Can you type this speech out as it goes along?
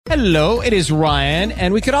Hello, it is Ryan,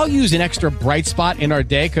 and we could all use an extra bright spot in our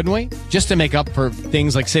day, couldn't we? Just to make up for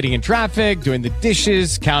things like sitting in traffic, doing the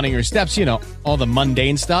dishes, counting your steps, you know, all the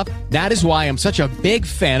mundane stuff. That is why I'm such a big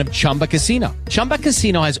fan of Chumba Casino. Chumba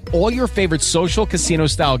Casino has all your favorite social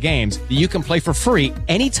casino-style games that you can play for free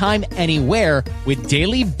anytime, anywhere with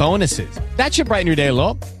daily bonuses. That should brighten your day a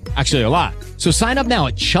little. Actually, a lot. So sign up now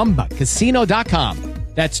at ChumbaCasino.com.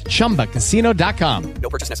 That's ChumbaCasino.com. No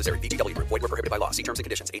purchase necessary. VGW Group. Void where prohibited by law. See terms and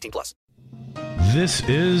conditions. 18+. This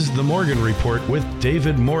is the Morgan Report with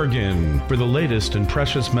David Morgan. For the latest in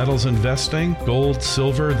precious metals investing, gold,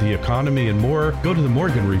 silver, the economy, and more, go to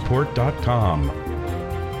themorganreport.com.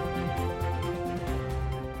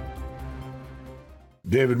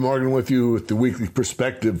 David Morgan with you with the weekly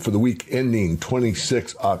perspective for the week ending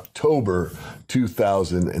 26 October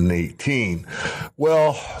 2018.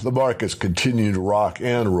 Well, the markets continue to rock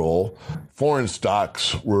and roll. Foreign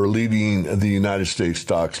stocks were leading the United States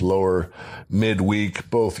stocks lower midweek.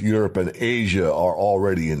 Both Europe and Asia are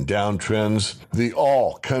already in downtrends. The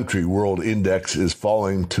all-country world index is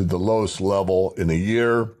falling to the lowest level in a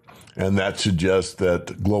year. And that suggests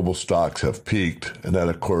that global stocks have peaked. And that,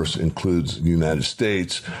 of course, includes the United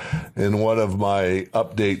States. In one of my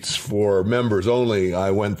updates for members only,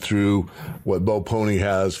 I went through what Bo Pony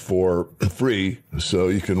has for free. So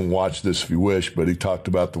you can watch this if you wish. But he talked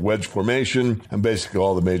about the wedge formation. And basically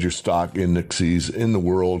all the major stock indexes in the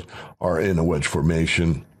world are in a wedge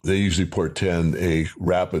formation. They usually portend a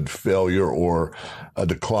rapid failure or a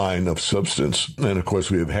decline of substance. And, of course,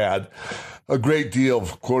 we have had a great deal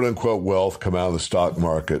of quote-unquote wealth come out of the stock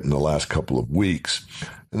market in the last couple of weeks.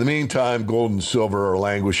 In the meantime, gold and silver are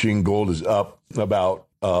languishing. Gold is up about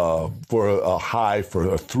for a high for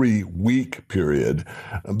a 3-week period.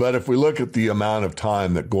 But if we look at the amount of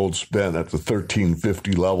time that gold spent at the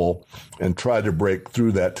 1350 level and tried to break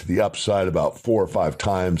through that to the upside about 4 or 5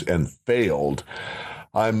 times and failed,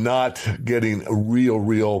 I'm not getting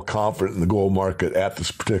real confident in the gold market at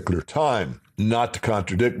this particular time. Not to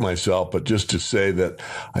contradict myself, but just to say that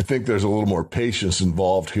I think there's a little more patience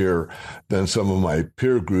involved here than some of my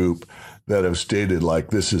peer group that have stated like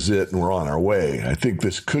this is it and we're on our way. I think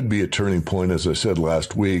this could be a turning point, as I said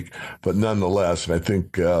last week, but nonetheless, I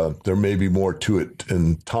think there may be more to it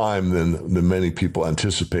in time than many people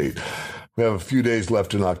anticipate. We have a few days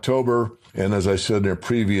left in October. And as I said in a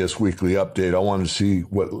previous weekly update, I wanted to see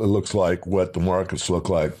what it looks like, what the markets look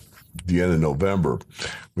like at the end of November.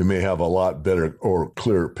 We may have a lot better or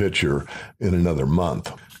clearer picture in another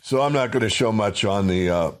month. So I'm not going to show much on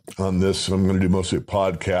this. I'm going to do mostly a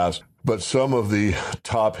podcast. But some of the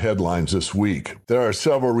top headlines this week. There are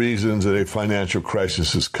several reasons that a financial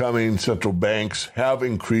crisis is coming. Central banks have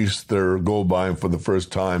increased their gold buying for the first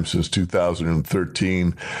time since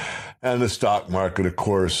 2013. And the stock market, of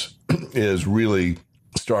course, is really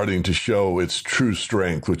starting to show its true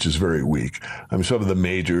strength, which is very weak. I mean, some of the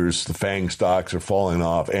majors, the FANG stocks are falling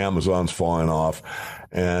off. Amazon's falling off.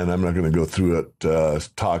 And I'm not going to go through it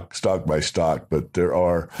stock by stock, but there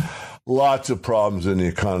are lots of problems in the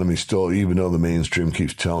economy still, even though the mainstream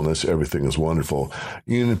keeps telling us everything is wonderful.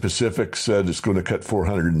 Union Pacific said it's going to cut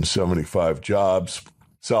 475 jobs.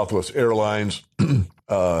 Southwest Airlines,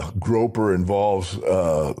 Groper involves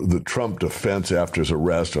the Trump defense after his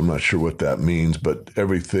arrest. I'm not sure what that means, but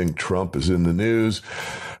everything Trump is in the news.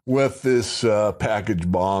 With this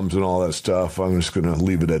package bombs and all that stuff, I'm just going to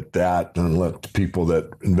leave it at that and let the people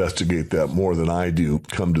that investigate that more than I do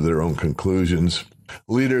come to their own conclusions.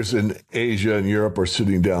 Leaders in Asia and Europe are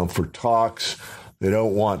sitting down for talks. They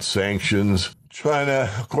don't want sanctions. China,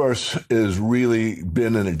 of course, has really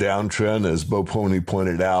been in a downtrend, as Bo Pony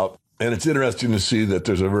pointed out. And it's interesting to see that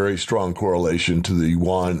there's a very strong correlation to the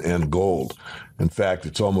yuan and gold. In fact,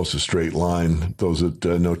 it's almost a straight line. Those that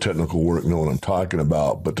know technical work know what I'm talking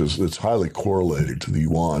about, but it's highly correlated to the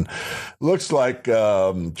yuan. Looks like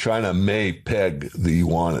China may peg the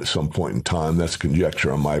yuan at some point in time. That's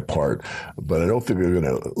conjecture on my part, but I don't think they're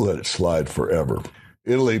going to let it slide forever.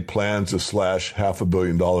 Italy plans to slash $500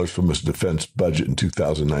 million from its defense budget in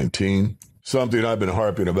 2019. Something I've been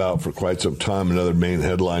harping about for quite some time. Another main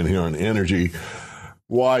headline here on energy.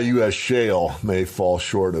 Why U.S. shale may fall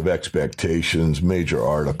short of expectations. Major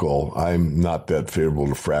article. I'm not that favorable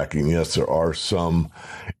to fracking. Yes, there are some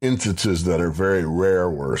instances that are very rare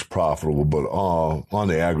where it's profitable, but on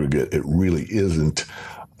the aggregate, it really isn't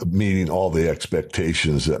meeting all the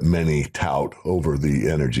expectations that many tout over the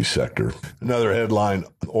energy sector. Another headline,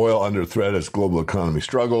 oil under threat as global economy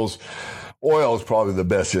struggles. Oil is probably the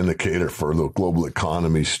best indicator for the global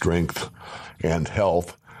economy's strength and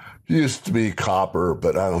health. used to be copper,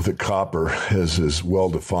 but I don't think copper is as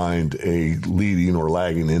well-defined a leading or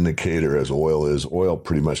lagging indicator as oil is. Oil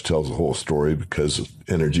pretty much tells the whole story because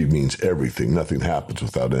energy means everything. Nothing happens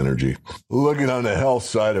without energy. Looking on the health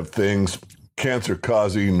side of things,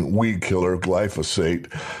 cancer-causing weed killer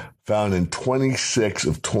glyphosate found in 26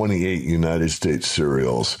 of 28 United States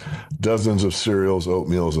cereals. Dozens of cereals,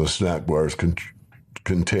 oatmeals, and snack bars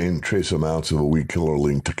contain trace amounts of a weed killer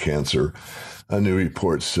linked to cancer. A new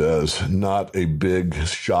report says not a big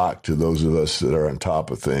shock to those of us that are on top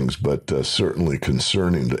of things, but certainly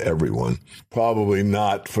concerning to everyone. Probably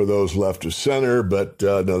not for those left of center, but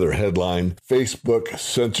another headline, Facebook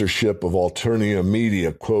censorship of Alternia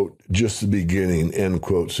media, quote, just the beginning, end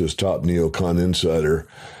quote, says top neocon insider.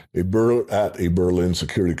 At a Berlin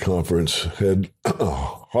security conference, head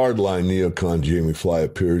hardline neocon Jamie Fly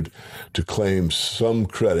appeared to claim some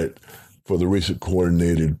credit for the recent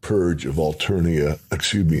coordinated purge of alternative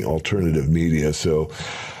media. So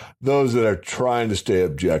those that are trying to stay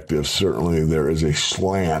objective, certainly there is a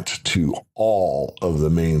slant to all of the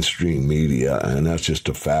mainstream media, and that's just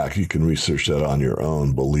a fact. You can research that on your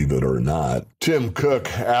own, believe it or not. Tim Cook,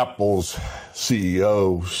 Apple's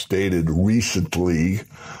CEO, stated recently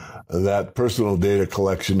that personal data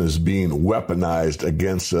collection is being weaponized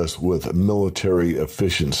against us with military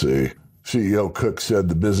efficiency. CEO Cook said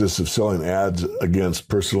the business of selling ads against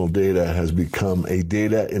personal data has become a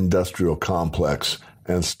data industrial complex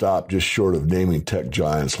and stopped just short of naming tech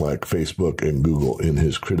giants like Facebook and Google in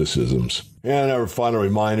his criticisms. And our final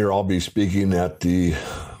reminder, I'll be speaking at the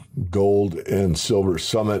Gold and Silver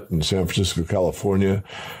Summit in San Francisco, California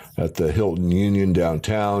at the Hilton Union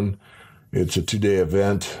downtown. It's a 2-day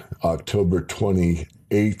event, October 28th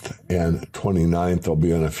and 29th. I'll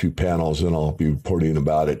be on a few panels, and I'll be reporting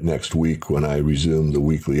about it next week when I resume the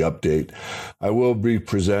weekly update. I will be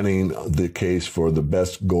presenting the case for the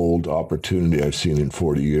best gold opportunity I've seen in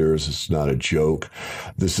 40 years. It's not a joke.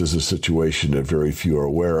 This is a situation that very few are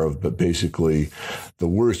aware of, but basically the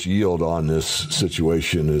worst yield on this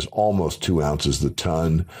situation is almost 2 ounces a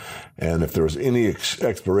ton. And if there was any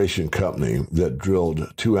exploration company that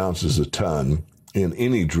drilled 2 ounces a ton in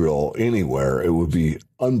any drill anywhere, it would be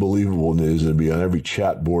unbelievable news. It'd be on every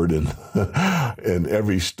chat board and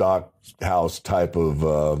every stock house type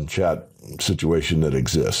of chat situation that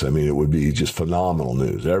exists. I mean, it would be just phenomenal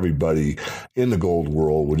news. Everybody in the gold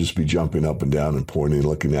world would just be jumping up and down and pointing,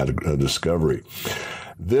 looking at a discovery.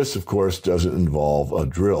 This, of course, doesn't involve a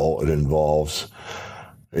drill. It involves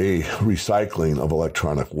a recycling of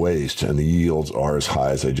electronic waste, and the yields are as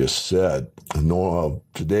high as I just said. A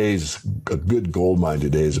good gold mine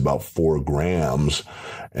today is about 4 grams,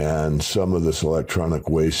 and some of this electronic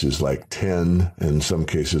waste is like 10, in some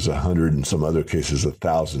cases 100, in some other cases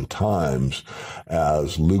 1,000 times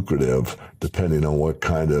as lucrative, depending on what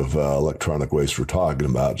kind of electronic waste we're talking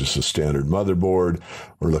about. Just a standard motherboard,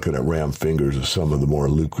 we're looking at RAM fingers of some of the more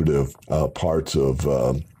lucrative parts of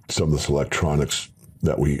some of this electronics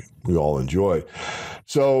that we all enjoy.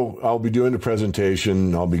 So I'll be doing the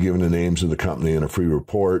presentation. I'll be giving the names of the company in a free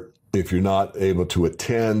report. If you're not able to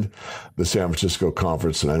attend the San Francisco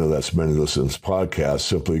conference, and I know that's many listeners to this podcast,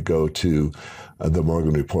 simply go to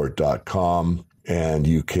themorganreport.com and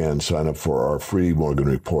you can sign up for our free Morgan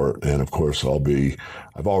Report. And of course,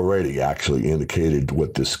 I've already actually indicated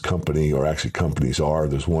what this company, or actually companies are.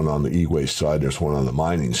 There's one on the e-waste side. There's one on the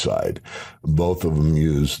mining side. Both of them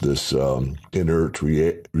use this inert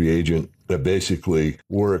reagent that basically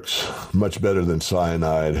works much better than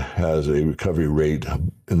cyanide, has a recovery rate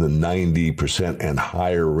in the 90% and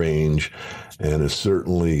higher range, and is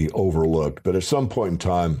certainly overlooked. But at some point in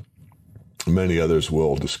time, many others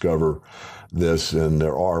will discover this, and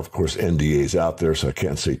there are, of course, NDAs out there, so I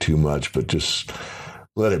can't say too much, but just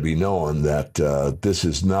let it be known that this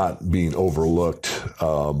is not being overlooked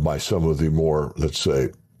by some of the more, let's say,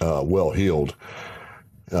 well-heeled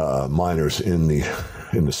miners in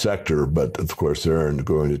the sector, but of course they're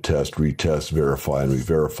going to test, retest, verify, and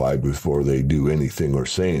re-verify before they do anything or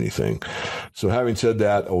say anything. So having said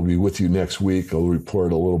that, I'll be with you next week. I'll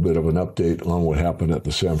report a little bit of an update on what happened at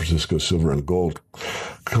the San Francisco Silver and Gold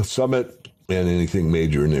Summit and anything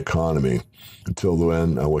major in the economy. Until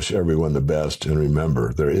then, I wish everyone the best, and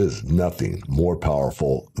remember, there is nothing more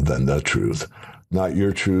powerful than the truth. Not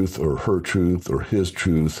your truth or her truth or his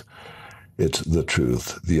truth. It's the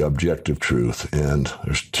truth, the objective truth, and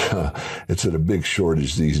it's at a big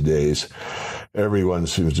shortage these days. Everyone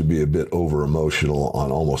seems to be a bit over-emotional on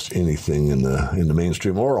almost anything in the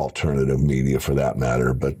mainstream or alternative media for that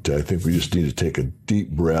matter, but I think we just need to take a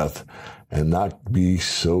deep breath and not be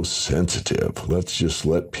so sensitive. Let's just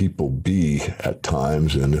let people be at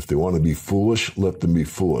times, and if they want to be foolish, let them be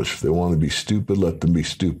foolish. If they want to be stupid, let them be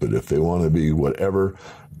stupid. If they want to be whatever,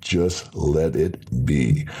 just let it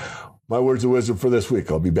be. My words of wisdom for this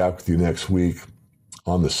week. I'll be back with you next week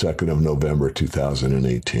on the 2nd of November,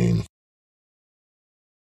 2018.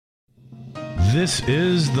 This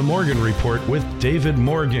is the Morgan Report with David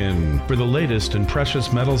Morgan. For the latest in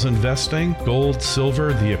precious metals investing, gold,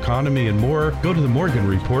 silver, the economy, and more, go to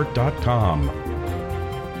themorganreport.com.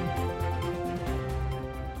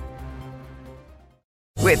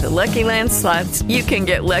 With the Lucky Land Slots, you can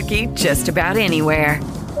get lucky just about anywhere.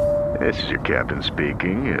 This is your captain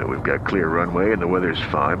speaking. We've got clear runway and the weather's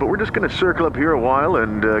fine, but we're just going to circle up here a while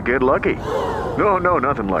and get lucky. No,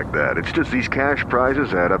 nothing like that. It's just these cash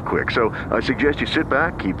prizes add up quick. So I suggest you sit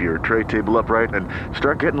back, keep your tray table upright, and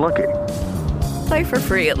start getting lucky. Play for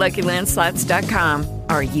free at LuckyLandSlots.com.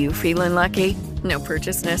 Are you feeling lucky? No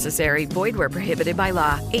purchase necessary. Void where prohibited by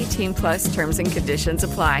law. 18+ terms and conditions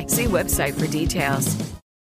apply. See website for details.